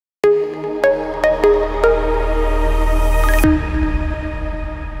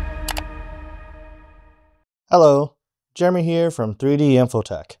Hello, Jeremy here from 3D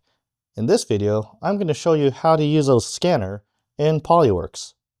Infotech. In this video, I'm going to show you how to use a scanner in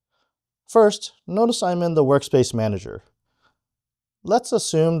PolyWorks. First, notice I'm in the Workspace Manager. Let's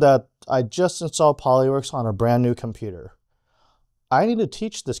assume that I just installed PolyWorks on a brand new computer. I need to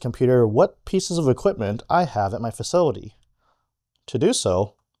teach this computer what pieces of equipment I have at my facility. To do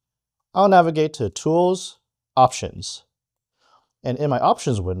so, I'll navigate to Tools, Options. And in my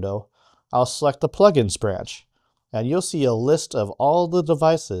Options window, I'll select the Plugins branch, and you'll see a list of all the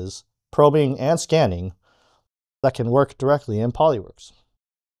devices, probing and scanning, that can work directly in PolyWorks.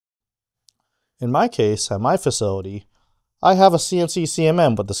 In my case, at my facility, I have a CNC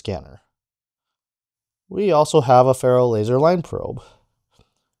CMM with the scanner. We also have a ferro laser line probe.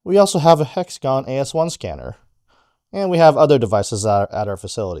 We also have a Hexagon AS1 scanner. And we have other devices at our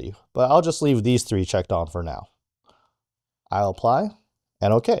facility, but I'll just leave these three checked on for now. I'll apply,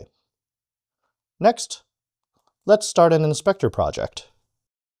 and OK. Next, let's start an inspector project.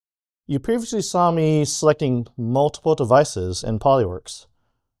 You previously saw me selecting multiple devices in PolyWorks,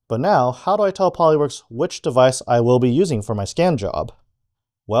 but now how do I tell PolyWorks which device I will be using for my scan job?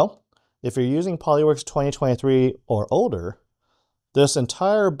 Well, if you're using PolyWorks 2023 or older, this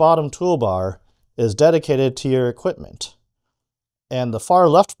entire bottom toolbar is dedicated to your equipment, and the far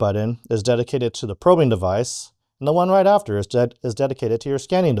left button is dedicated to the probing device, and the one right after is dedicated to your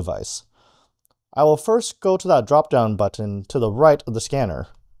scanning device. I will first go to that drop-down button to the right of the scanner,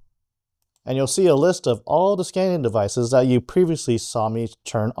 and you'll see a list of all the scanning devices that you previously saw me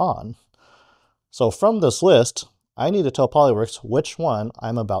turn on. So from this list, I need to tell PolyWorks which one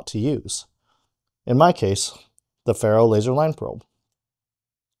I'm about to use. In my case, the ferro laser line probe.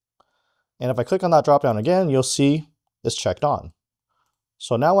 And if I click on that drop-down again, you'll see it's checked on.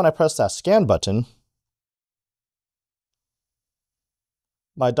 So now when I press that scan button,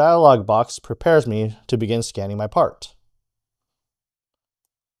 my dialog box prepares me to begin scanning my part.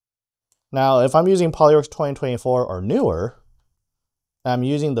 Now, if I'm using PolyWorks 2024 or newer, and I'm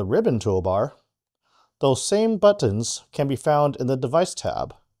using the ribbon toolbar, those same buttons can be found in the Device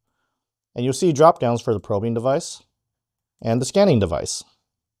tab. And you'll see drop-downs for the probing device and the scanning device.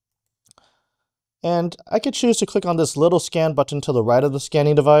 And I could choose to click on this little scan button to the right of the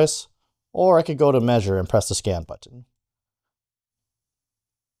scanning device, or I could go to Measure and press the scan button.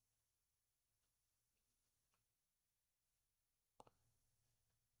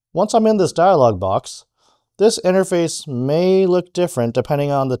 Once I'm in this dialog box, this interface may look different depending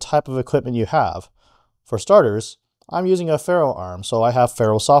on the type of equipment you have. For starters, I'm using a ferro arm, so I have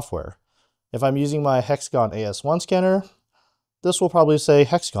ferro software. If I'm using my Hexagon AS1 scanner, this will probably say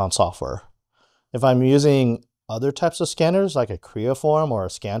Hexagon software. If I'm using other types of scanners, like a Creoform or a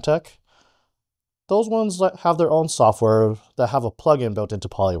Scantech, those ones have their own software that have a plugin built into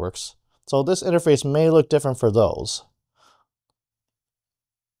PolyWorks. So this interface may look different for those.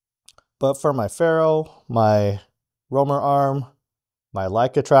 But for my ferro, my roamer arm, my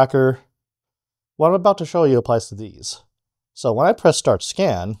Leica tracker, what I'm about to show you applies to these. So when I press Start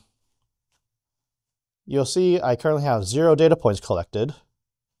Scan, you'll see I currently have 0 data points collected.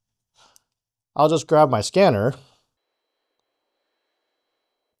 I'll just grab my scanner,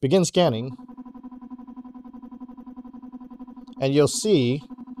 begin scanning, and you'll see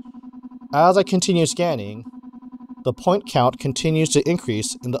as I continue scanning, the point count continues to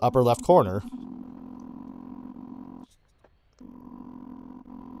increase in the upper left corner.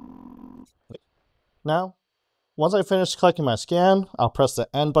 Now, once I finish collecting my scan, I'll press the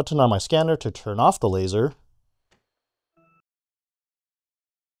End button on my scanner to turn off the laser.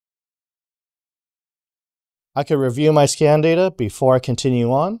 I can review my scan data before I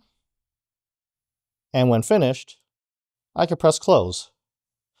continue on. And when finished, I can press Close.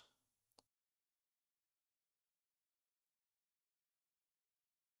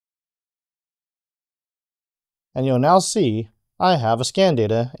 And you'll now see I have a scan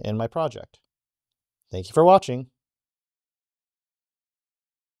data in my project. Thank you for watching.